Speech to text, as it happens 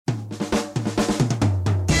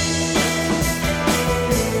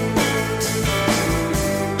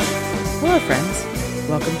friends.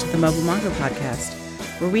 Welcome to the Mobile Mongo Podcast,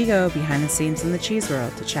 where we go behind the scenes in the cheese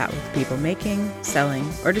world to chat with the people making, selling,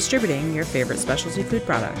 or distributing your favorite specialty food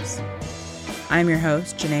products. I'm your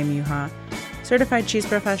host, Janae Muha, certified cheese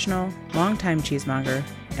professional, longtime cheesemonger,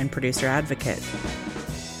 and producer advocate.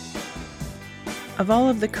 Of all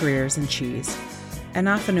of the careers in cheese, an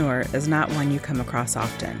affineur is not one you come across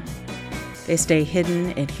often. They stay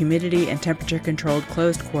hidden in humidity and temperature-controlled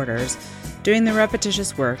closed quarters, doing the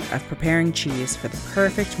repetitious work of preparing cheese for the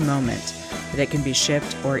perfect moment that it can be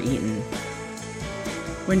shipped or eaten.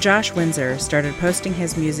 When Josh Windsor started posting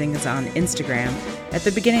his musings on Instagram at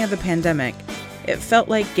the beginning of the pandemic, it felt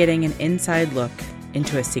like getting an inside look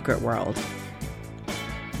into a secret world.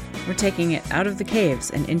 We're taking it out of the caves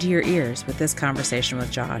and into your ears with this conversation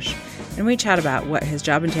with Josh, and we chat about what his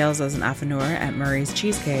job entails as an affineur at Murray's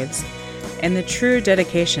Cheese Caves, and the true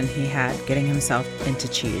dedication he had getting himself into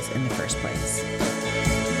cheese in the first place.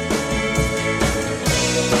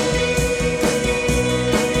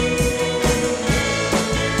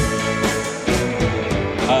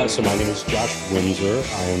 So my name is Josh Windsor.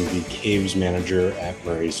 I am the Caves Manager at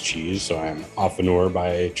Murray's Cheese, so I'm affineur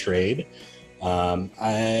by trade.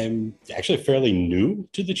 I'm actually fairly new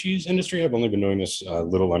to the cheese industry. I've only been doing this a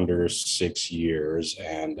little under 6 years,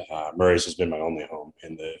 and Murray's has been my only home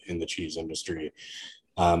in the cheese industry.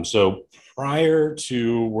 So prior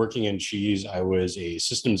to working in cheese, I was a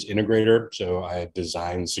systems integrator. So I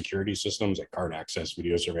designed security systems like card access,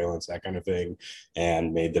 video surveillance, that kind of thing,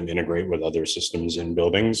 and made them integrate with other systems in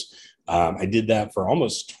buildings. I did that for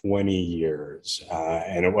almost 20 years,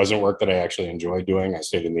 and it wasn't work that I actually enjoyed doing. I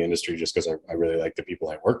stayed in the industry just because I really liked the people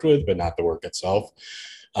I worked with, but not the work itself.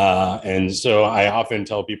 And so I often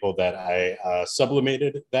tell people that I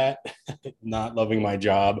sublimated that, not loving my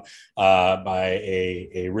job, by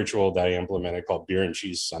a ritual that I implemented called beer and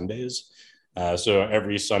cheese Sundays. So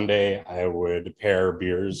every Sunday I would pair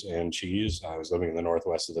beers and cheese. I was living in the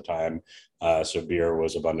Northwest at the time, so beer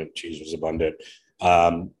was abundant, cheese was abundant.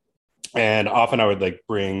 And often I would go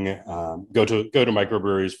to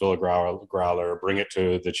microbreweries, fill a growler, bring it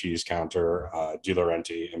to the cheese counter. Di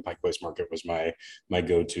Laurenti and Pike Place Market was my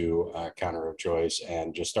go-to counter of choice,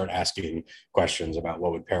 and just start asking questions about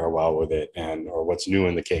what would pair well with it, or what's new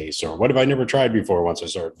in the case, or what have I never tried before. Once I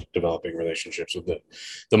started developing relationships with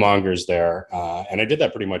the mongers there, and I did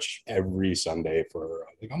that pretty much every Sunday for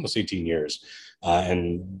I think almost 18 years,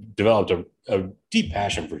 and developed a deep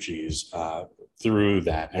passion for cheese through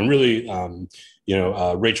that. And really,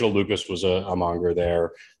 Rachel Lucas was a monger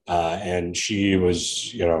there, and she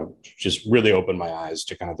was, just really opened my eyes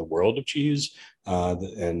to kind of the world of cheese,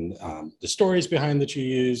 and the stories behind the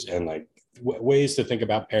cheese, and ways to think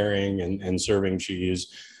about pairing and serving cheese.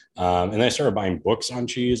 And I started buying books on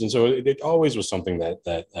cheese, and so it always was something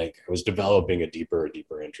that I was developing a deeper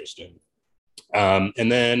interest in.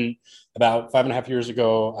 And then about 5.5 years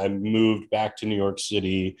ago, I moved back to New York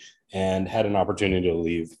City and had an opportunity to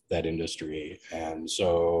leave that industry. And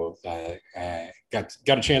so I got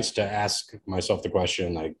a chance to ask myself the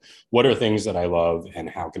question, what are things that I love and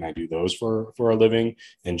how can I do those for a living?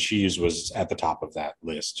 And cheese was at the top of that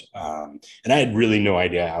list. And I had really no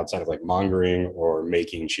idea outside of mongering or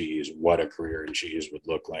making cheese, what a career in cheese would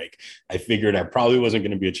look like. I figured I probably wasn't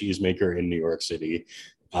going to be a cheesemaker in New York City.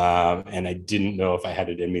 And I didn't know if I had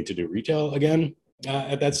it in me to do retail again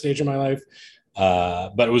at that stage of my life.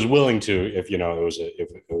 But I was willing to, if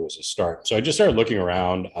it was a start. So I just started looking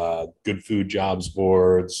around, good food jobs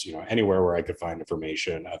boards, anywhere where I could find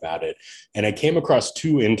information about it. And I came across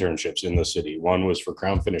 2 internships in the city. One was for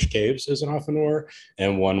Crown Finish Caves as an affineur,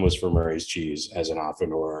 and one was for Murray's Cheese as an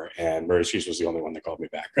affineur. And Murray's Cheese was the only one that called me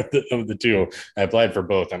back of the 2. I applied for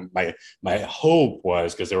both, and my hope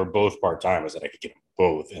was, because they were both part-time, was that I could get them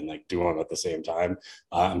both and do them at the same time.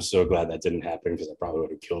 I'm so glad that didn't happen, because I probably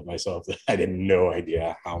would have killed myself. I had no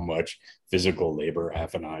idea how much physical labor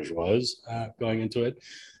affinage was going into it.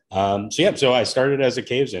 So I started as a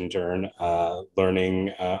Caves intern, learning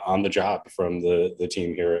on the job from the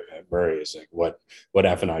team here at Murray's, what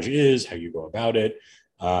affinage is, how you go about it.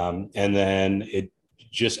 And then it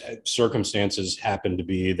just circumstances happened to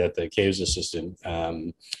be that the Caves assistant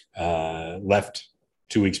left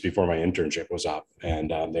 2 weeks before my internship was up,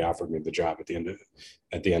 and they offered me the job at the end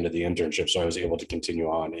of the internship. So I was able to continue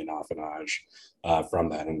on in affinage from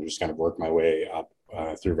that, and just kind of work my way up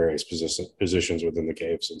through various positions within the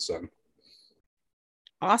Cave since then.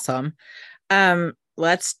 Awesome.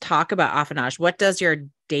 Let's talk about affinage. What does your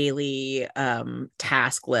daily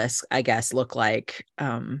task list, I guess, look like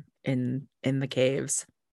in the Caves?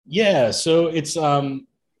 Yeah, so it's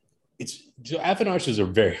affinage is a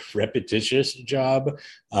very repetitious job.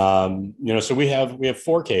 So we have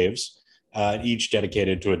 4 caves. each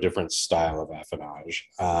dedicated to a different style of affinage.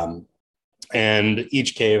 And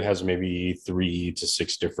each cave has maybe 3 to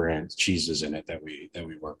 6 different cheeses in it that we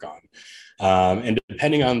work on. And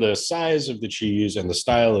depending on the size of the cheese and the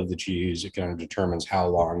style of the cheese, it kind of determines how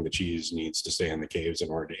long the cheese needs to stay in the caves in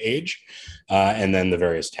order to age, and then the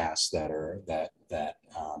various tasks that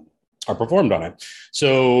are performed on it.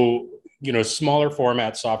 So, smaller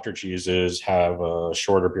format, softer cheeses have a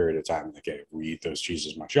shorter period of time in the cave. We eat those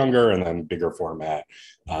cheeses much younger, and then bigger format,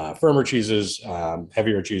 firmer cheeses,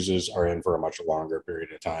 heavier cheeses are in for a much longer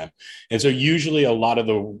period of time. And so usually a lot of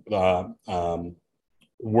the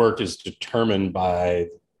work is determined by,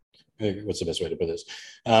 what's the best way to put this?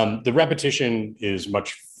 The repetition is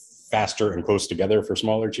much faster and close together for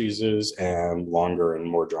smaller cheeses and longer and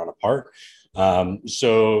more drawn apart.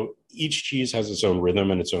 So each cheese has its own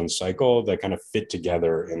rhythm and its own cycle that kind of fit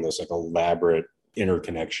together in this like elaborate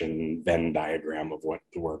interconnection Venn diagram of what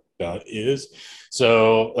the work is.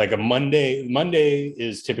 So like a Monday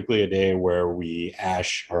is typically a day where we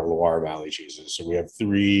ash our Loire Valley cheeses. So we have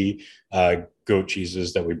 3 goat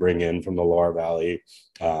cheeses that we bring in from the Loire Valley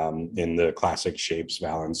in the classic shapes,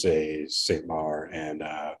 Valençay, Saint Mar, and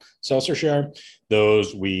Seltzer.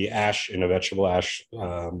 Those we ash in a vegetable ash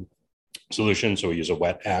solution. So we use a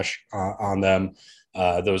wet ash on them.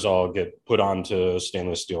 Those all get put onto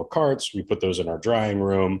stainless steel carts. We put those in our drying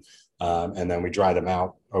room, and then we dry them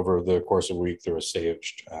out over the course of a week through a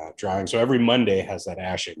staged drying. So every Monday has that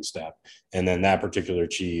ashing step. And then that particular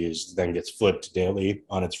cheese then gets flipped daily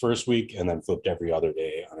on its first week, and then flipped every other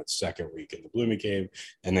day on its second week in the Bloomy Cave,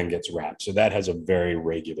 and then gets wrapped. So that has a very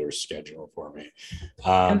regular schedule for me.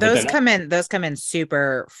 And those come in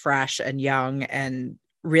super fresh and young and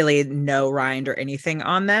really no rind or anything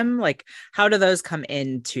on them. Like, how do those come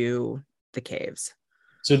into the caves?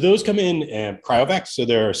 So those come in cryovac. So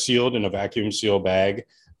they're sealed in a vacuum seal bag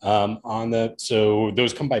on that. So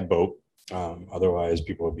those come by boat. Otherwise,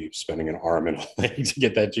 people would be spending an arm and a leg to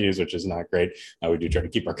get that cheese, which is not great. We do try to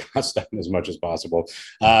keep our costs down as much as possible.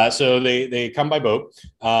 So they come by boat.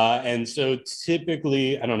 And so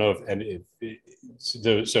typically, I don't know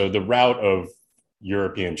so the route of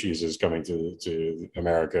European cheeses coming to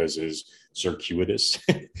Americas is circuitous.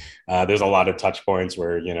 There's a lot of touch points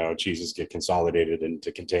where cheeses get consolidated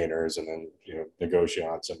into containers, and then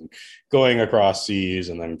negotiations and going across seas,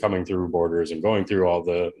 and then coming through borders and going through all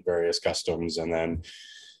the various customs, and then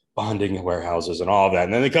bonding warehouses and all of that.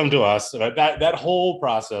 And then they come to us. That whole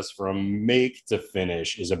process from make to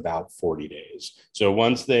finish is about 40 days. So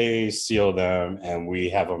once they seal them and we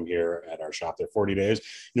have them here at our shop, they're 40 days.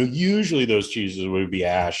 Usually those cheeses would be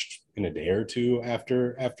ashed in a day or two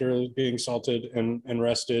after being salted and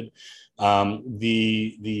rested.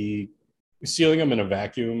 The sealing them in a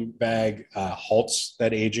vacuum bag halts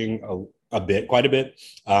that aging quite a bit,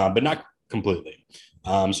 but not completely.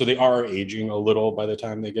 So they are aging a little by the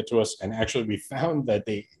time they get to us. And actually, we found that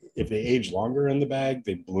if they age longer in the bag,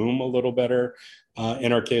 they bloom a little better.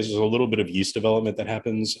 In our case, there's a little bit of yeast development that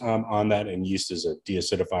happens on that. And yeast is a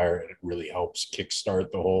deacidifier, and it really helps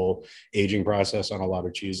kickstart the whole aging process on a lot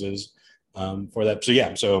of cheeses for that.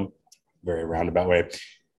 So very roundabout way.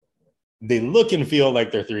 They look and feel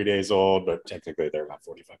like they're 3 days old, but technically they're about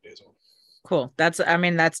 45 days old. Cool.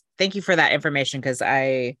 Thank you for that information, because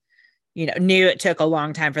I knew it took a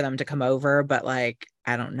long time for them to come over, but like,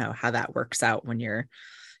 I don't know how that works out when you're,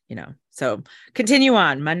 so continue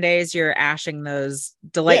on. Mondays, you're ashing those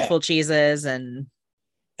delightful cheeses, and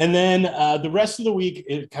then the rest of the week,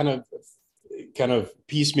 it kind of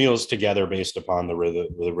piecemeals together based upon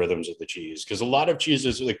the rhythms of the cheese. Because a lot of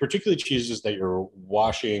cheeses, like particularly cheeses that you're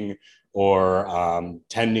washing or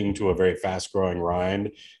tending to a very fast growing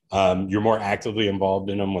rind, you're more actively involved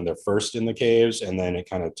in them when they're first in the caves, and then it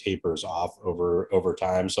kind of tapers off over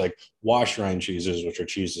time. So like wash rind cheeses, which are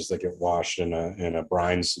cheeses that get washed in a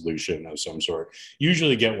brine solution of some sort,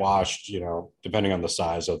 usually get washed, depending on the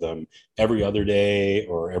size of them, every other day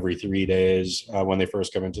or every 3 days when they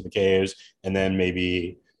first come into the caves, and then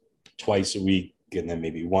maybe twice a week, and then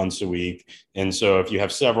maybe once a week. And so if you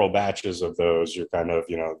have several batches of those, you're kind of,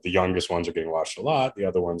 the youngest ones are getting washed a lot, the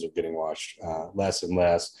other ones are getting washed less and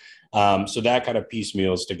less. So that kind of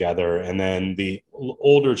piecemeals together. And then the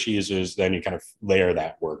older cheeses, then you kind of layer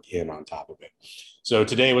that work in on top of it. So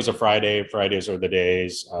today was a Friday. Fridays are the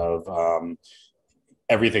days of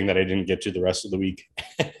everything that I didn't get to the rest of the week,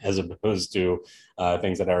 as opposed to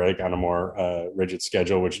things that are like on a more rigid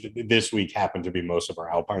schedule, which this week happened to be most of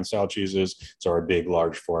our Alpine style cheeses. So our big,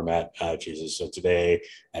 large format cheeses. So today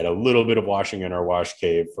I had a little bit of washing in our wash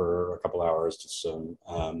cave for a couple hours, just some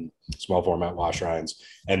small format wash rinds,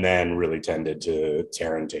 and then really tended to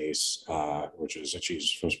Tarentaise, which is a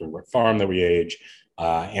cheese from Springwood Farm that we age.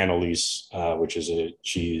 Annalise, which is a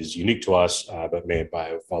cheese unique to us, but made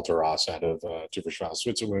by Walter Ross out of Tüfferschwal,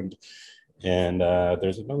 Switzerland. And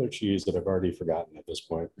there's another cheese that I've already forgotten at this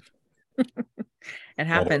point. It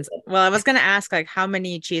happens. Well, I was going to ask, like, how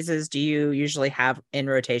many cheeses do you usually have in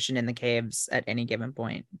rotation in the caves at any given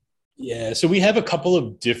point? Yeah, so we have a couple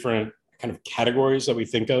of different kind of categories that we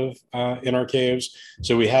think of in our caves.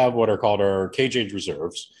 So we have what are called our cage age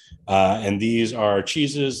reserves, and these are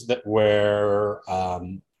cheeses that where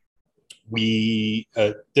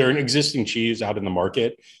they're an existing cheese out in the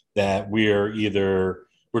market that we're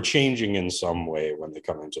changing in some way when they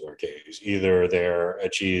come into their caves. Either they're a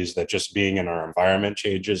cheese that just being in our environment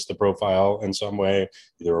changes the profile in some way,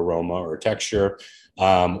 either aroma or texture,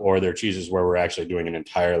 or they're cheeses where we're actually doing an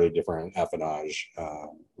entirely different affinage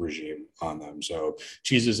regime on them. So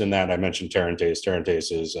cheeses in that, I mentioned Tarentaise.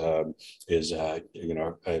 Tarentaise is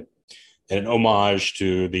an homage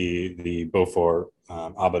to the Beaufort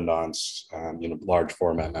Abondance, large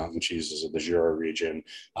format mountain cheeses of the Jura region,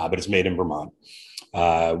 but it's made in Vermont.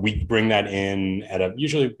 We bring that in at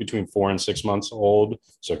usually between 4 and 6 months old.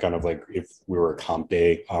 So kind of like if we were a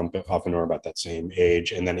Comté, often we're about that same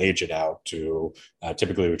age, and then age it out to,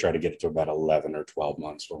 typically we try to get it to about 11 or 12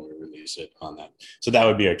 months when we release it on that. So that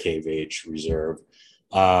would be a cave age reserve.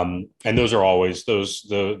 And those are always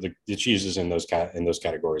the cheeses in those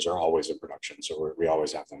categories are always in production. So we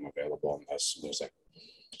always have them available unless there's like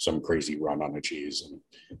some crazy run on a cheese and,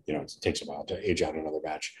 it takes a while to age out another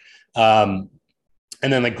batch.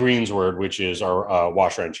 And then like Greensward, which is our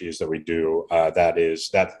wash rind cheese that we do, that is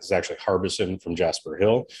actually Harbison from Jasper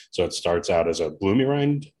Hill. So it starts out as a bloomy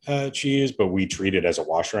rind cheese, but we treat it as a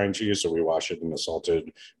wash rind cheese. So we wash it in a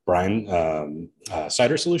salted brine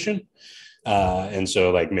cider solution. And so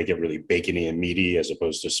like make it really bacony and meaty as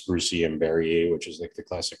opposed to sprucey and berry, which is like the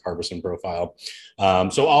classic Harbison profile.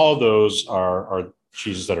 So all of those are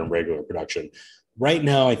cheeses that are in regular production. Right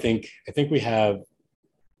now, I think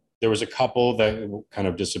there was a couple that kind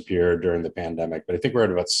of disappeared during the pandemic, but I think we're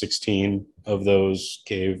at about 16 of those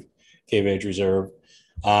cave age reserve.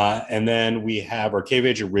 And then we have our cave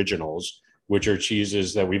age originals, which are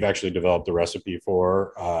cheeses that we've actually developed the recipe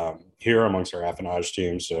for here amongst our affinage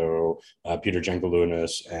team. So Peter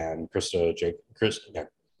Jankelunas and Krista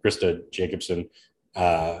Jacobson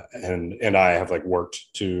and I have like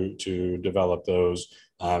worked to develop those.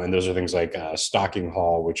 And those are things like Stocking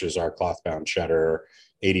Hall, which is our cloth-bound cheddar,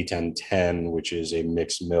 80-10-10, which is a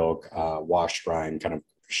mixed milk washed rind kind of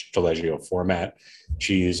Taleggio format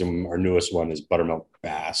cheese, and our newest one is Buttermilk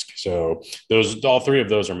Basque. So all three of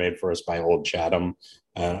those are made for us by Old Chatham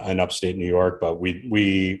in upstate New York. But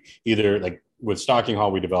we either like with Stocking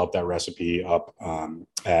Hall, we developed that recipe up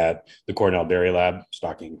at the Cornell Dairy Lab,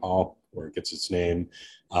 Stocking Hall, where it gets its name,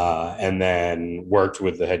 and then worked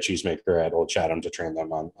with the head cheesemaker at Old Chatham to train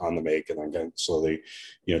them on the make, and then slowly,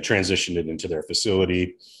 transitioned it into their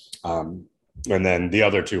facility. And then the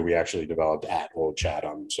other two we actually developed at Old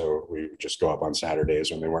Chatham. So we would just go up on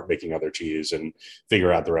Saturdays when they weren't making other cheese and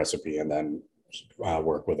figure out the recipe and then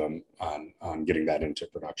work with them on getting that into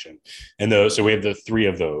production. And so we have the three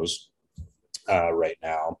of those right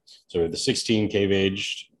now. So we have the 16 cave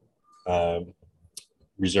aged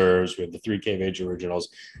reserves, we have the 3 cave age originals,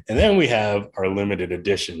 and then we have our limited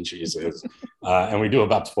edition cheeses. And we do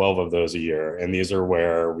about 12 of those a year. And these are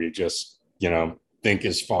where we just, think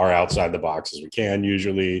as far outside the box as we can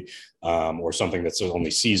usually, or something that's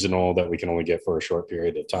only seasonal that we can only get for a short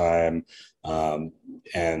period of time.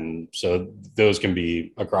 And so those can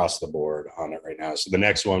be across the board on it right now. So the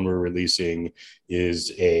next one we're releasing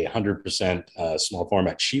is a 100% small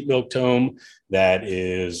format sheep milk tome that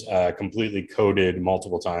is completely coated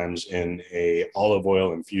multiple times in a olive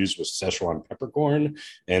oil infused with Szechuan peppercorn,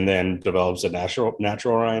 and then develops a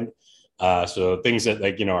natural rind. So things that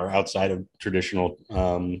are outside of traditional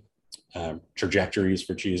trajectories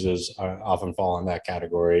for cheeses often fall in that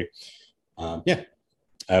category.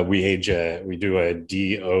 We do a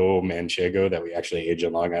D.O. Manchego that we actually age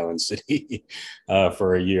in Long Island City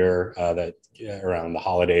for a year that around the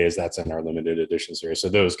holidays. That's in our limited edition series. So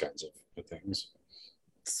those kinds of things.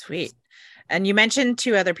 Sweet. And you mentioned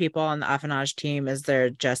 2 other people on the affinage team. Is there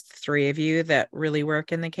just 3 of you that really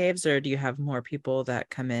work in the caves, or do you have more people that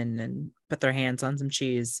come in and put their hands on some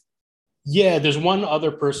cheese? Yeah, there's one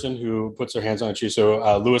other person who puts their hands on cheese.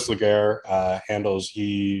 So Louis Laguerre handles.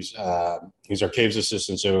 He's our caves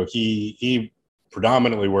assistant. So he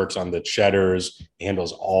predominantly works on the cheddars,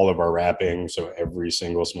 handles all of our wrapping. So every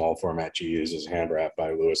single small format cheese is hand wrapped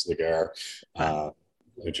by Louis Laguerre, Fun.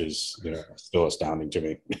 which is still astounding to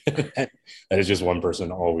me. That is just one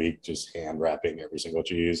person all week, just hand wrapping every single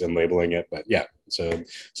cheese and labeling it. But yeah, so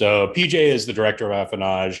PJ is the director of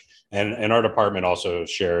affinage. And our department also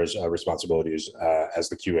shares responsibilities as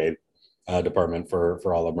the QA department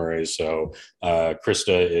for all of Murray's. So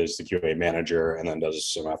Krista is the QA manager and then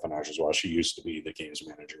does some affinage as well. She used to be the games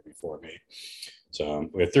manager before me. So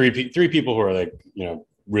we have three people who are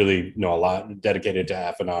really know a lot, dedicated to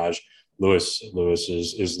affinage. Lewis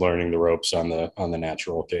is learning the ropes on the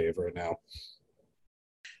natural cave right now.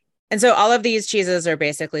 And so all of these cheeses are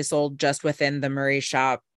basically sold just within the Murray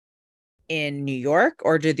shop in New York,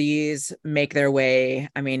 or do these make their way?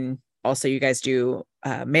 I mean, also you guys do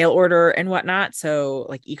mail order and whatnot, so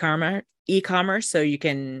like e-commerce. So you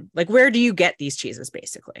can where do you get these cheeses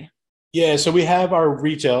basically? Yeah, so we have our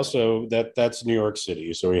retail, so that's New York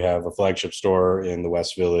City. So we have a flagship store in the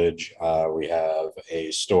West Village. We have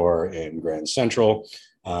a store in Grand Central,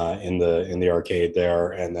 in the arcade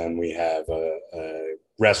there, and then we have a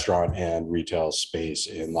restaurant and retail space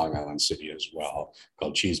in Long Island City as well,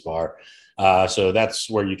 called Cheese Bar. So that's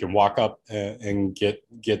where you can walk up and get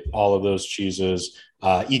all of those cheeses.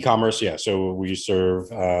 E-commerce, yeah. So we serve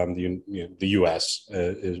the U.S.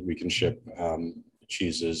 We can ship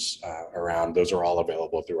cheeses around. Those are all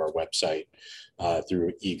available through our website,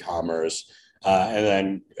 through e-commerce.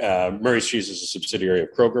 And then Murray's Cheese is a subsidiary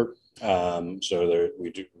of Kroger. So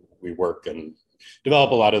we work and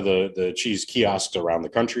develop a lot of the cheese kiosks around the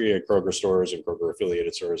country at Kroger stores and Kroger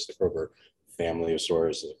affiliated stores, the Kroger family of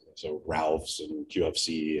stores, so Ralph's and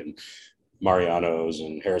QFC and Mariano's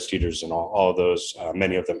and Harris Teeter's and all of those.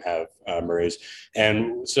 Many of them have Murray's.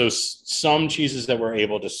 And so some cheeses that we're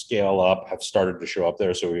able to scale up have started to show up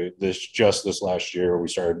there. So this last year, we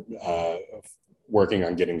started working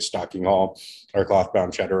on getting Stocking Hall, our cloth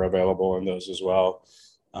bound cheddar, available in those as well.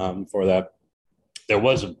 For that, there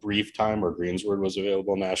was a brief time where Greensward was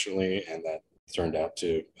available nationally, and that turned out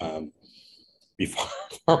to be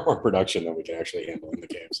far more production than we can actually handle in the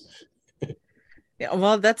games. Yeah,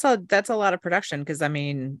 well, that's a lot of production, because I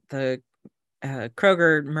mean the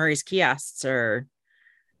Kroger Murray's kiosks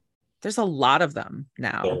there's a lot of them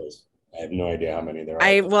now. There is. I have no idea how many there are.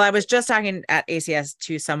 I was just talking at ACS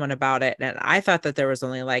to someone about it, and I thought that there was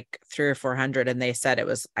only like 300 or 400, and they said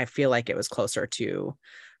I feel like it was closer to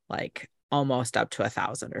like almost up to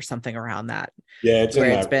 1,000 or something around that. Yeah,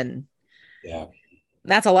 it's been. Yeah,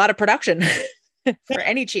 that's a lot of production for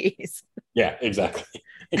any cheese. Yeah, exactly.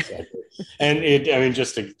 Exactly. And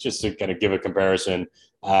just to kind of give a comparison,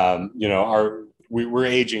 we're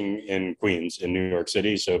aging in Queens, in New York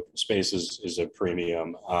City, so space is a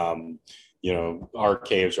premium. Our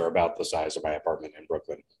caves are about the size of my apartment in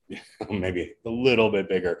Brooklyn, maybe a little bit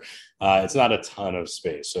bigger. It's not a ton of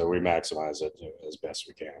space, so we maximize it as best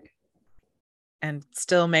we can. And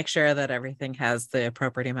still make sure that everything has the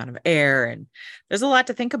appropriate amount of air. And there's a lot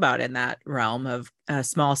to think about in that realm of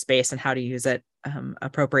small space and how to use it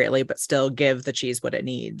appropriately, but still give the cheese what it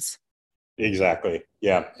needs. Exactly.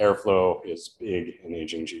 Yeah. Airflow is big in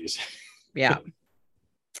aging cheese. Yeah.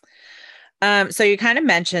 So you kind of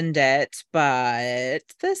mentioned it, but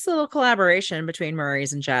this little collaboration between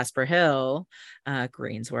Murray's and Jasper Hill,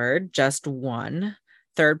 Greensward, just won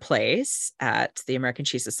third place at the American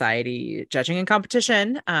Cheese Society judging and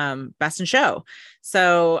competition, best in show.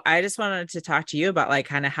 So I just wanted to talk to you about like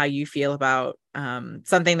kind of how you feel about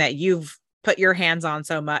something that you've put your hands on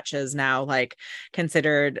so much is now like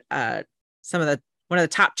considered one of the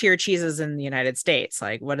top tier cheeses in the United States.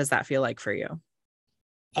 Like, what does that feel like for you?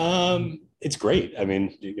 It's great. I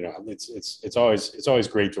mean, it's always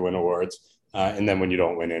great to win awards. And then when you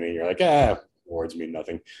don't win any, you're like, awards mean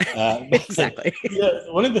nothing. Exactly.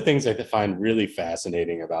 One of the things I find really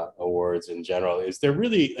fascinating about awards in general is they're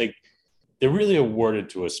really awarded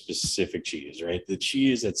to a specific cheese, right? The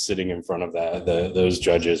cheese that's sitting in front of those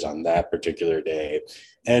judges on that particular day.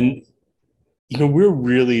 And we're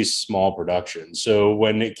really small production. So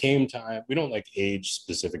when it came time, we don't age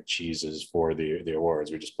specific cheeses for the awards.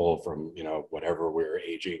 We just pull from, whatever we were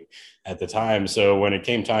aging at the time. So when it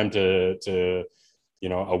came time to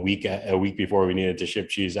a week before we needed to ship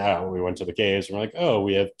cheese out, we went to the caves and we're like, oh,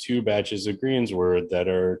 we have 2 batches of Greensward that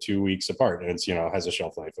are 2 weeks apart, and it's has a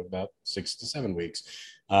shelf life of about 6 to 7 weeks.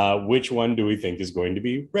 Which one do we think is going to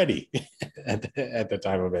be ready at the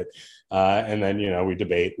time of it? And then we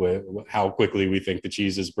debate how quickly we think the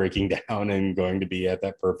cheese is breaking down and going to be at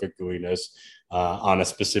that perfect gooiness on a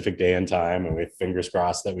specific day and time, and we have fingers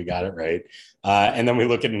crossed that we got it right. And then we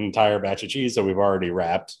look at an entire batch of cheese that we've already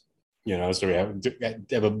wrapped. So we have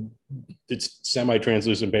it's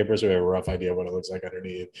semi-translucent paper, so we have a rough idea of what it looks like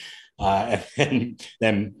underneath, and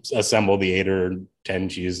then assemble the 8 or 10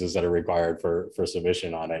 cheeses that are required for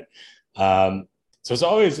submission on it. So it's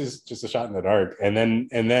always just a shot in the dark, and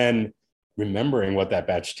then remembering what that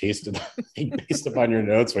batch tasted like based upon your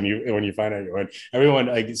notes when you find out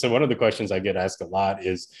everyone. So one of the questions I get asked a lot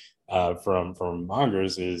is from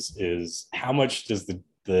mongers is how much does the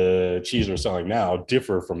cheese we're selling now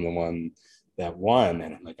differ from the one that won?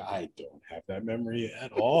 And I'm like, I don't have that memory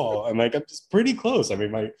at all. I'm just pretty close. I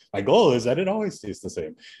mean, my goal is that it always tastes the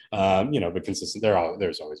same, but consistent.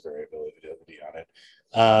 There's always variability on it.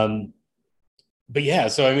 But yeah,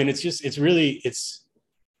 so I mean, it's really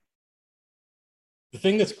the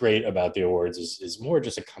thing that's great about the awards is more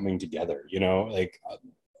just a coming together,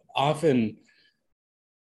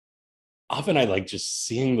 often I like just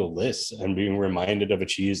seeing the list and being reminded of a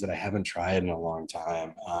cheese that I haven't tried in a long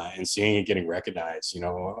time, and seeing it getting recognized,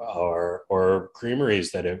 or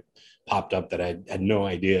creameries that have popped up that I had no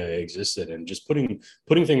idea existed, and just putting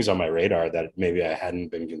things on my radar that maybe I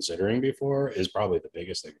hadn't been considering before is probably the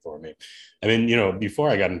biggest thing for me. I mean, before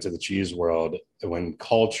I got into the cheese world, when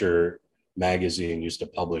Culture magazine used to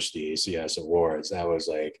publish the ACS awards, that was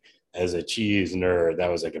like, as a cheese nerd, that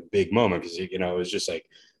was like a big moment, because it was just like,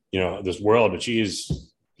 this world of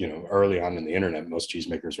cheese, early on in the internet, most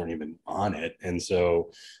cheesemakers weren't even on it. And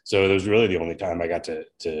so it was really the only time I got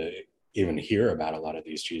to even hear about a lot of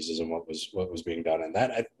these cheeses and what was being done. And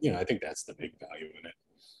that, I think that's the big value in it.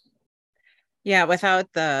 Yeah,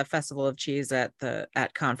 without the Festival of Cheese at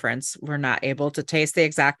conference, we're not able to taste the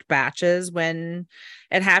exact batches when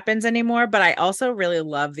it happens anymore. But I also really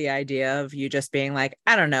love the idea of you just being like,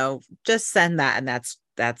 I don't know, just send that, and that's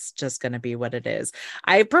just going to be what it is.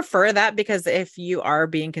 I prefer that, because if you are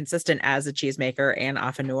being consistent as a cheesemaker and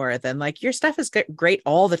affineur, then like your stuff is great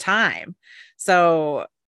all the time. So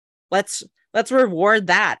let's reward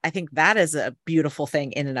that. I think that is a beautiful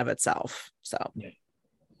thing in and of itself. So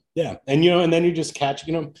yeah. And and then you just catch,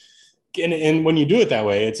 and when you do it that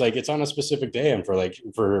way, it's like it's on a specific day. And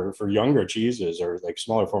for younger cheeses or like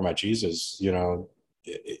smaller format cheeses,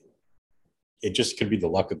 it just could be the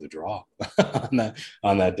luck of the draw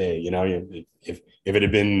on that day. If it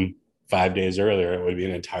had been 5 days earlier, it would be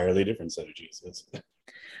an entirely different set of cheeses.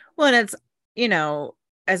 Well, and it's,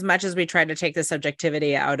 as much as we try to take the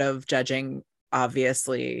subjectivity out of judging,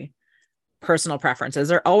 obviously personal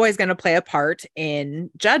preferences are always going to play a part in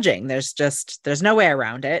judging. There's no way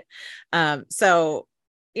around it. So,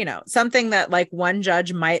 something that like one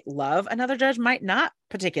judge might love, another judge might not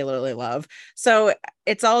particularly love. So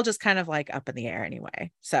it's all just kind of like up in the air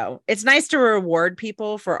anyway. So it's nice to reward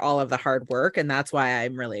people for all of the hard work. And that's why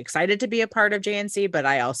I'm really excited to be a part of JNC. But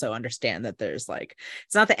I also understand that there's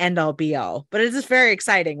it's not the end all be all, but it's just very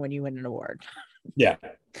exciting when you win an award. Yeah.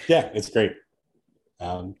 Yeah. It's great.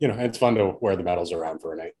 It's fun to wear the medals around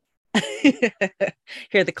for a night.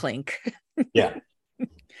 Hear the clink. Yeah.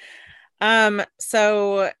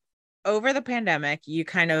 So over the pandemic, you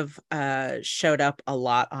kind of showed up a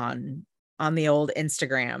lot on the old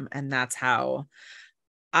Instagram, and that's how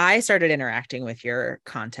I started interacting with your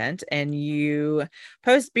content. And you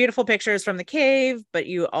post beautiful pictures from the cave, but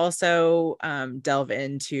you also delve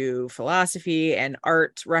into philosophy and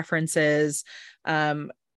art references in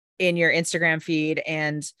your Instagram feed,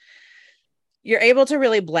 and you're able to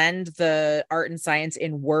really blend the art and science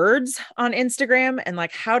in words on Instagram. And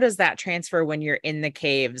like, how does that transfer when you're in the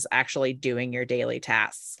caves actually doing your daily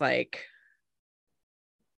tasks? Yeah,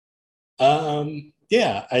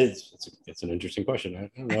 it's an interesting question.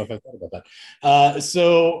 I don't know if I thought about that.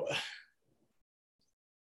 So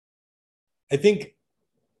I think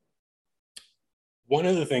one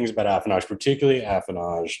of the things about affinage, particularly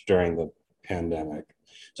affinage during the pandemic,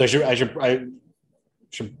 so I should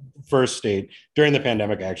first state, during the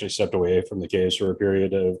pandemic, I actually stepped away from the caves for a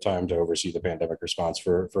period of time to oversee the pandemic response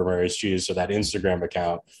for Mary's Cheese. So that Instagram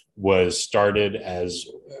account started that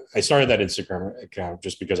Instagram account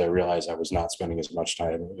just because I realized I was not spending as much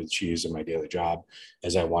time with cheese in my daily job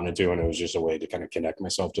as I wanted to. And it was just a way to kind of connect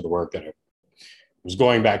myself to the work that I was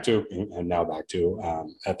going back to and now back to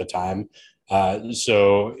at the time.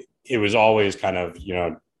 So it was always kind of,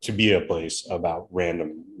 to be a place about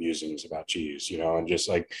random musings about cheese, and just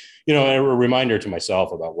like, a reminder to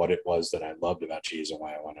myself about what it was that I loved about cheese and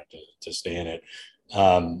why I wanted to stay in it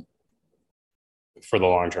um, for the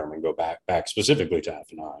long term and go back specifically to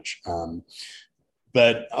affinage.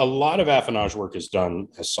 But a lot of affinage work is done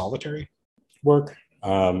as solitary work.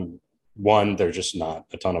 One, there's just not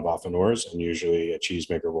a ton of affineurs, and usually a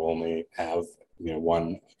cheesemaker will only have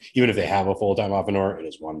one. Even if they have a full-time affineur, it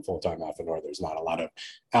is one full-time affineur. There's not a lot of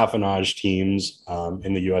affinage teams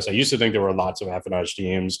in the U.S. I used to think there were lots of affinage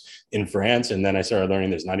teams in France, and then I started learning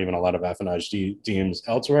there's not even a lot of affinage teams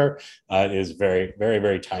elsewhere. It is very, very,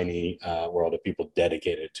 very tiny world of people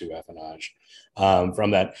dedicated to affinage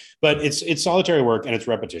from that. But it's solitary work and it's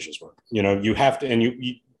repetitious work. You have to, and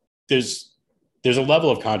you there's a level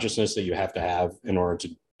of consciousness that you have to have in order to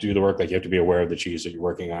do the work. Like, you have to be aware of the cheese that you're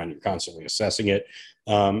working on. You're constantly assessing it.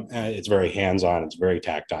 It's very hands-on. It's very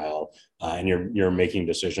tactile, and you're making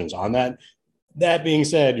decisions on that. That being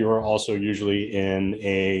said, you're also usually in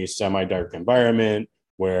a semi-dark environment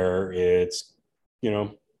where it's,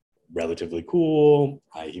 relatively cool,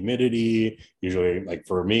 high humidity. Usually, like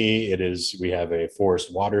for me, we have a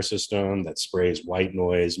forced water system that sprays white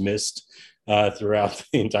noise mist throughout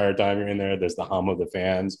the entire time you're in there. There's the hum of the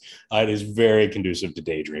fans. It is very conducive to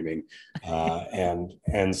daydreaming,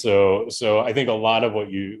 and so I think a lot of what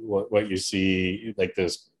you see, like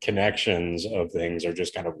those connections of things, are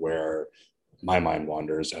just kind of where my mind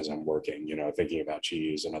wanders as I'm working. Thinking about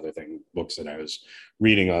cheese and other books that I was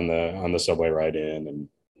reading on the subway ride in, and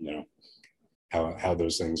how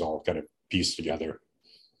those things all kind of piece together.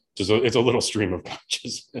 It's a little stream of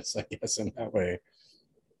consciousness, I guess, in that way.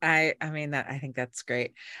 I mean, that I think that's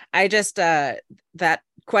great. I just that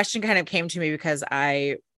question kind of came to me because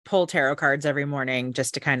I pull tarot cards every morning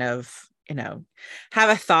just to kind of, have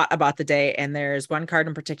a thought about the day. And there's one card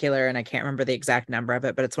in particular, and I can't remember the exact number of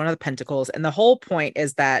it, but it's one of the pentacles. And the whole point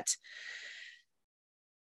is that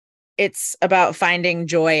it's about finding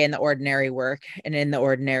joy in the ordinary work and in the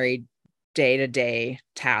ordinary day-to-day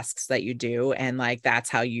tasks that you do. And like, that's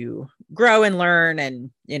how you grow and learn.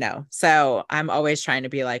 And, so I'm always trying to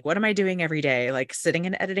be like, what am I doing every day? Like, sitting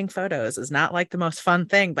and editing photos is not like the most fun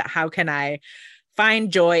thing, but how can I find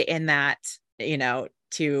joy in that,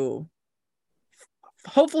 to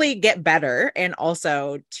hopefully get better, and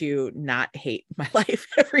also to not hate my life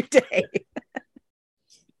every day.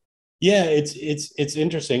 Yeah, it's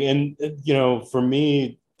interesting. And for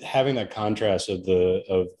me, having that contrast of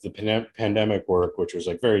the pandemic work, which was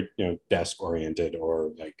like very desk oriented,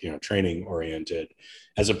 or like training oriented,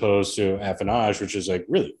 as opposed to affinage, which is like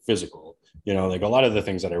really physical. Like a lot of the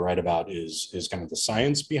things that I write about is kind of the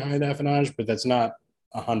science behind affinage, but that's not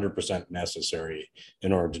 100% necessary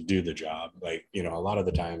in order to do the job. Like, a lot of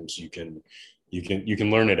the times you can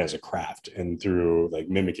learn it as a craft, and through like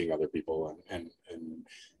mimicking other people and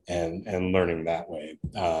learning that way.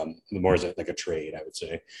 The more is it like a trade, I would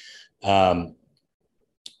say.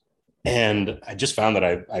 And I just found that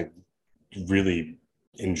I really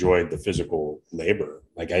enjoyed the physical labor.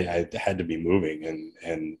 Like, I had to be moving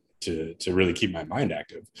and to really keep my mind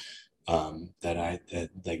active. That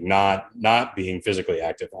like not being physically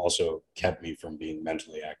active also kept me from being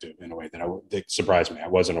mentally active in a way that surprised me. I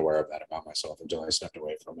wasn't aware of that about myself until I stepped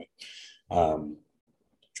away from it,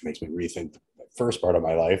 which makes me rethink the first part of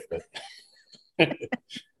my life. But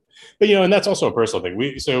but and that's also a personal thing.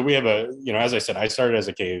 We have as I said, I started as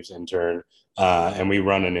a caves intern, and we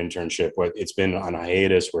run an internship. It's been on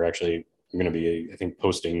hiatus. I'm going to be, I think,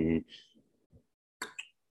 posting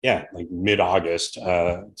like mid-August,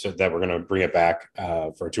 so that we're going to bring it back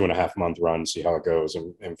for a 2.5 month run, see how it goes,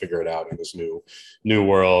 and figure it out in this new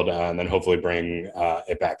world, and then hopefully bring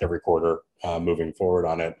it back every quarter moving forward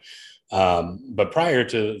on it. But prior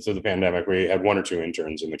to the pandemic, we had 1 or 2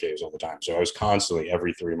 interns in the caves all the time. So I was constantly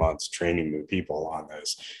every 3 months training new people on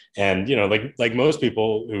this. And, like most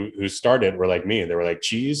people who started were like me, they were like,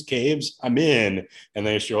 cheese, caves, I'm in. And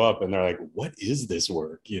they show up and they're like, what is this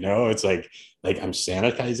work? It's like I'm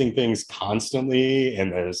sanitizing things constantly.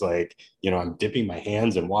 And there's like, I'm dipping my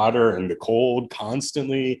hands in water in the cold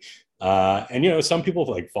constantly. And, some people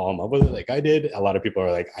like fall in love with it like I did. A lot of people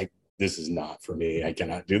are like, this is not for me. I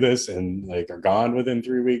cannot do this, and like are gone within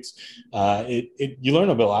 3 weeks. You learn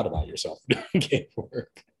a lot about yourself doing cave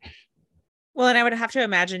work. Well, and I would have to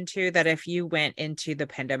imagine too that if you went into the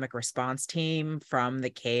pandemic response team from the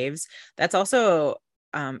caves, that's also,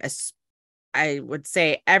 I would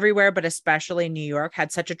say everywhere, but especially New York,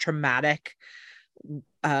 had such a traumatic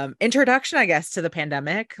introduction, I guess, to the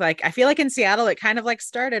pandemic. Like, I feel like in Seattle, it kind of like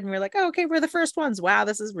started and we are like, oh, okay, we're the first ones. Wow,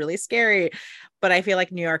 this is really scary. But I feel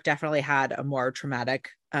like New York definitely had a more traumatic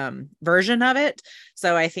version of it.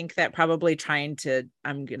 So I think that probably I'm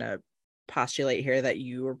going to postulate here that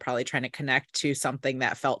you were probably trying to connect to something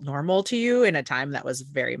that felt normal to you in a time that was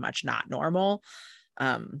very much not normal.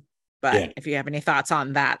 But if you have any thoughts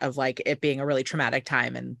on that, of like it being a really traumatic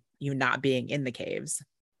time and you not being in the caves.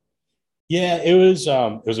 Yeah, it was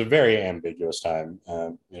a very ambiguous time.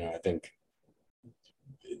 I think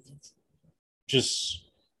just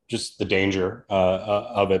just the danger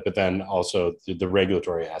of it, but then also the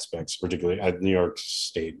regulatory aspects, particularly at New York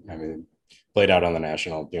State. I mean, played out on the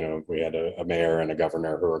national. We had a mayor and a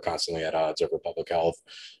governor who were constantly at odds over public health,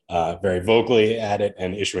 very vocally at it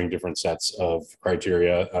and issuing different sets of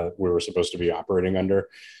criteria we were supposed to be operating under.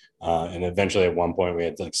 And eventually, at one point, we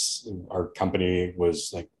had our company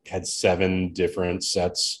was had 7 different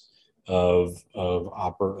sets of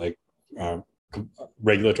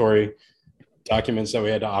regulatory documents that we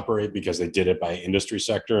had to operate because they did it by industry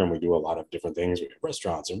sector, and we do a lot of different things. We have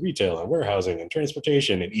restaurants and retail and warehousing and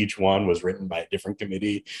transportation, and each one was written by a different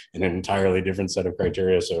committee and an entirely different set of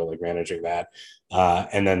criteria. So managing that,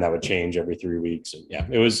 and then that would change every 3 weeks.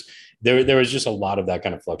 And it was there was just a lot of that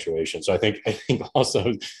kind of fluctuation. So I think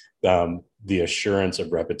also the assurance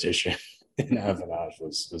of repetition in Avanage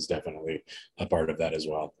was definitely a part of that as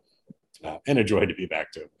well, and a joy to be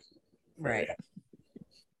back to. Right.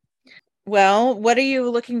 Well, what are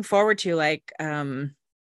you looking forward to?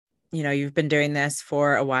 You've been doing this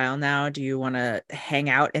for a while now. Do you want to hang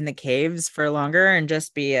out in the caves for longer and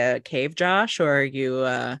just be a cave Josh, or are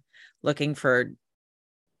you looking for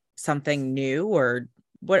something new, or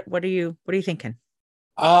what are you thinking?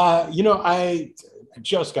 I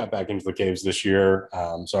just got back into the caves this year,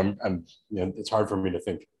 so I'm it's hard for me to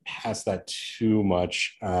think past that too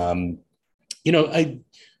much.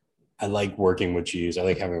 I like working with cheese. I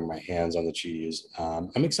like having my hands on the cheese.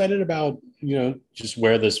 I'm excited about, just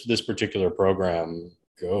where this particular program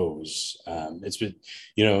goes. It's been,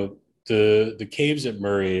 the caves at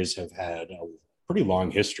Murray's have had a pretty long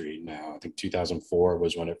history now. I think 2004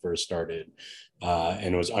 was when it first started,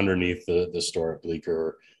 and it was underneath the store at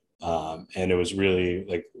Bleecker. And it was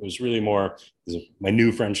really more, my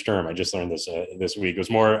new French term. I just learned this week. It was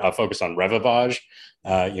more focused on revivage,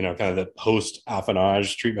 kind of the post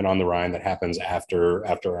affinage treatment on the Rhine that happens after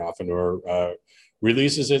Affineur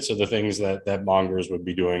releases it. So the things that mongers would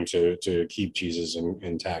be doing to keep cheeses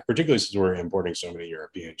intact, particularly since we're importing so many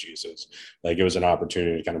European cheeses, it was an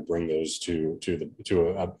opportunity to kind of bring those to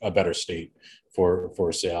a better state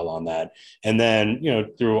for sale on that. And then,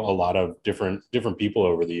 through a lot of different people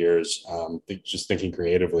over the years, just thinking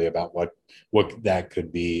creatively about what that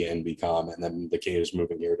could be and become. And then the caves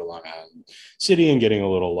moving here to Long Island City and getting a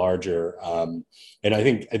little larger. And I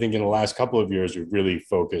think in the last couple of years, we've really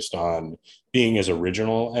focused on being as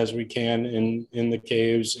original as we can in the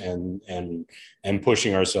caves, and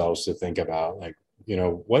pushing ourselves to think about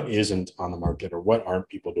what isn't on the market, or what aren't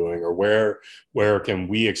people doing, or where can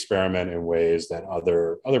we experiment in ways that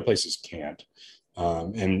other places can't,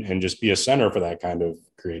 and just be a center for that kind of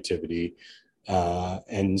creativity.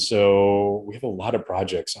 And so we have a lot of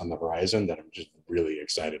projects on the horizon that I'm just really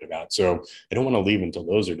excited about. So I don't want to leave until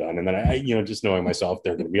those are done. And then I just knowing myself,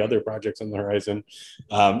 there are going to be other projects on the horizon.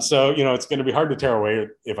 So it's going to be hard to tear away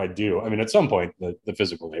if I do. I mean, at some point, the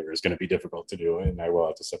physical labor is going to be difficult to do, and I will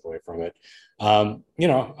have to step away from it.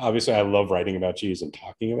 Obviously, I love writing about cheese and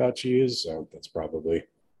talking about cheese, so that's probably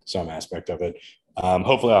some aspect of it.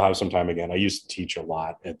 Hopefully, I'll have some time again. I used to teach a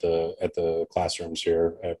lot at the classrooms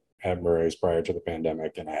here at Murray's prior to the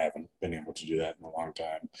pandemic, and I haven't been able to do that in a long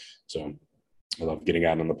time. So I love getting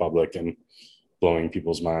out in the public and blowing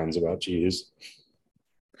people's minds about cheese.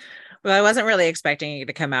 Well, I wasn't really expecting you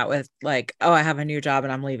to come out with oh, I have a new job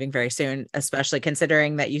and I'm leaving very soon, especially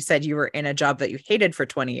considering that you said you were in a job that you hated for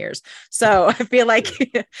 20 years. So I feel like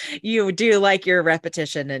you do like your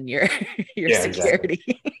repetition and your security.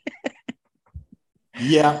 Exactly.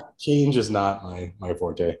 Yeah, change is not my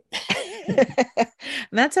forte.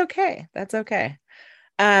 That's okay.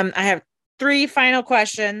 I have 3 final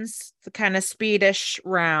questions, the kind of speedish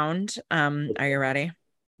round. Are you ready?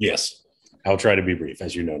 Yes. I'll try to be brief,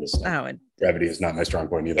 as you noticed. Brevity is not my strong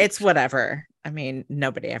point either. It's whatever. I mean,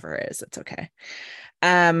 nobody ever is. It's okay.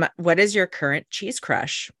 What is your current cheese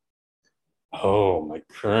crush? Oh, my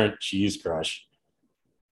current cheese crush.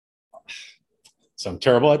 So I'm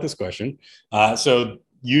terrible at this question. So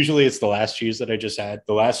usually it's the last cheese that I just had.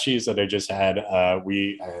 The last cheese that I just had,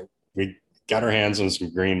 we got our hands on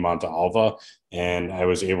some green Montalva, and I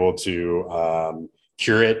was able to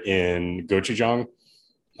cure it in gochujang.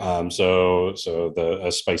 So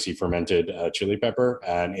a spicy fermented chili pepper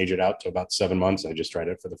and age it out to about 7 months. I just tried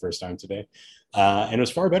it for the first time today, and it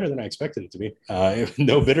was far better than I expected it to be.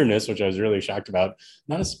 No bitterness, which I was really shocked about.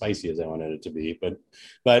 Not as spicy as I wanted it to be, but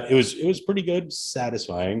it was pretty good,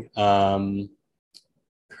 satisfying. Current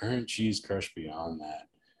cheese crush beyond that.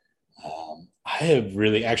 I have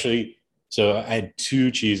really actually. So I had two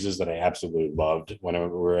cheeses that I absolutely loved when we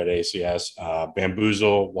were at ACS.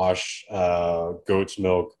 Bamboozle wash goat's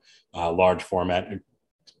milk, large format,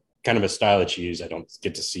 kind of a style of cheese I don't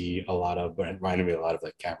get to see a lot of, but it reminded me a lot of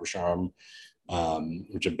like Caversham,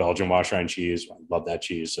 which is Belgian wash rind cheese. I love that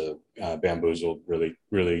cheese. So Bamboozle really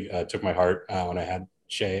took my heart when I had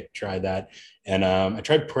tried that. And I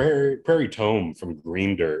tried Prairie Tome from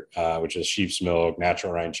Green Dirt, which is sheep's milk,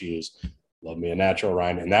 natural rind cheese. Love me a natural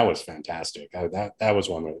rind, and that was fantastic. That was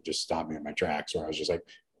one that just stopped me in my tracks, where I was just like,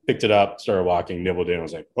 picked it up, started walking, nibbled it, and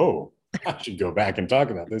was like, oh, I should go back and talk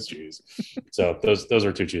about this cheese. So those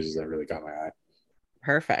are two cheeses that really caught my eye.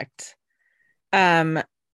 Perfect.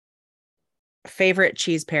 Favorite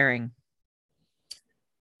cheese pairing?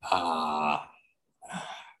 It's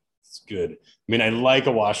good. I mean, I like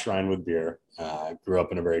a wash rind with beer. I grew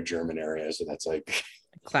up in a very German area, so that's like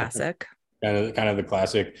Classic. kind of the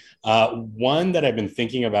classic. One that I've been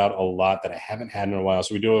thinking about a lot that I haven't had in a while.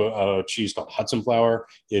 So we do a cheese called Hudson Flower.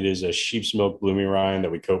 It is a sheep's milk bloomy rind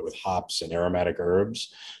that we coat with hops and aromatic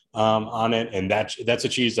herbs on it. And that's a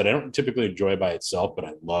cheese that I don't typically enjoy by itself, but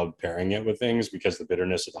I love pairing it with things because the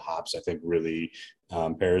bitterness of the hops, I think, really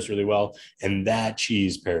pairs really well. And that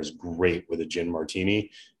cheese pairs great with a gin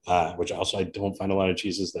martini. Which also I don't find a lot of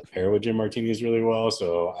cheeses that pair with gin martinis really well.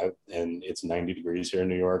 And it's 90 degrees here in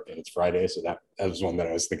New York, and it's Friday, so that was one that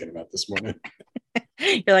I was thinking about this morning.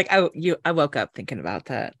 You're like, I woke up thinking about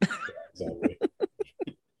that. Yeah, exactly.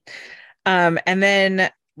 And then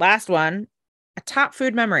last one, a top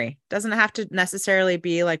food memory. Doesn't have to necessarily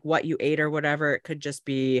be like what you ate or whatever. It could just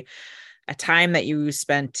be a time that you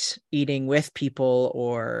spent eating with people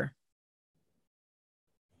or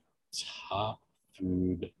top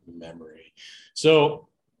food memory. So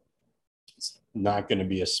it's not going to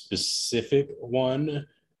be a specific one,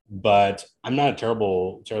 but I'm not a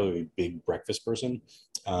terribly big breakfast person.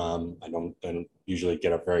 I don't usually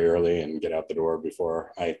get up very early and get out the door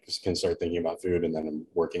before I can start thinking about food, and then I'm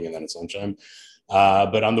working, and then it's lunchtime.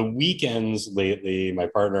 But on the weekends lately, my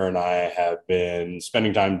partner and I have been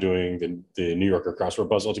spending time doing the New Yorker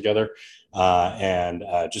crossword puzzle together, and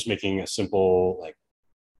just making a simple, like,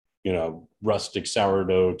 rustic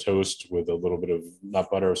sourdough toast with a little bit of nut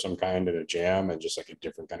butter of some kind and a jam, and just like a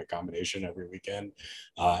different kind of combination every weekend.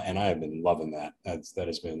 And I have been loving that. That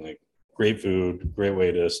has been like great food, great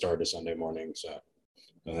way to start a Sunday morning. So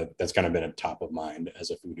that's kind of been a top of mind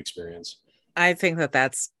as a food experience. I think that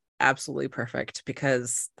that's absolutely perfect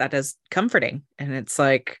because that is comforting and it's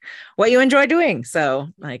like what you enjoy doing. So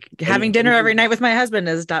like having dinner every night with my husband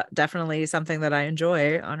is definitely something that I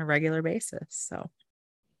enjoy on a regular basis. So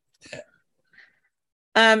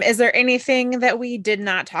is there anything that we did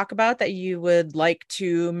not talk about that you would like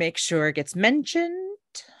to make sure gets mentioned?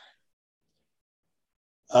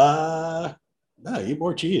 No, eat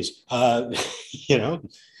more cheese. I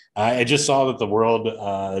just saw that the world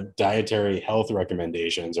dietary health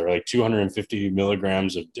recommendations are like 250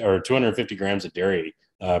 milligrams or 250 grams of dairy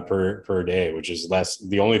per day, which is less.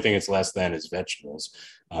 The only thing it's less than is vegetables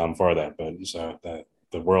for that. But so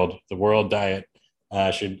the world diet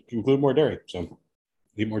should include more dairy. So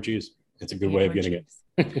eat more cheese. It's a good way of getting it.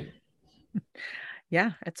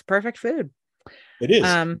 Yeah, it's perfect food. It is.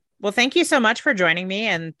 Well, thank you so much for joining me,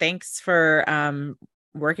 and thanks for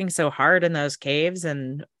working so hard in those caves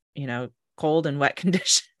and cold and wet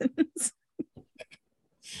conditions.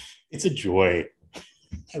 It's a joy.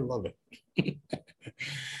 I love it.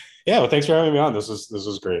 Yeah, well, thanks for having me on. This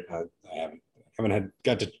was great. I haven't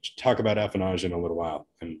got to talk about affinage in a little while,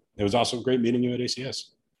 and it was also great meeting you at ACS.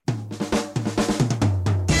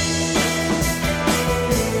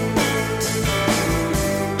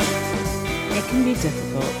 It can be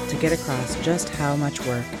difficult to get across just how much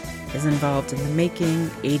work is involved in the making,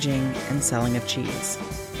 aging, and selling of cheese.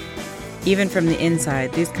 Even from the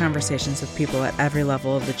inside, these conversations with people at every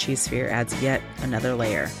level of the cheese sphere adds yet another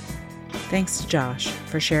layer. Thanks to Josh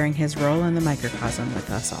for sharing his role in the microcosm with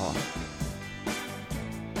us all.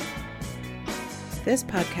 This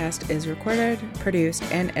podcast is recorded, produced,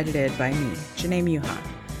 and edited by me, Janae Muha.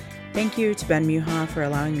 Thank you to Ben Muha for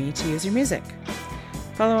allowing me to use your music.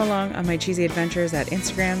 Follow along on my cheesy adventures at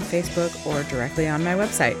Instagram, Facebook, or directly on my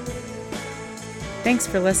website. Thanks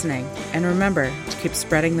for listening, and remember to keep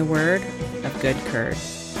spreading the word of good curd.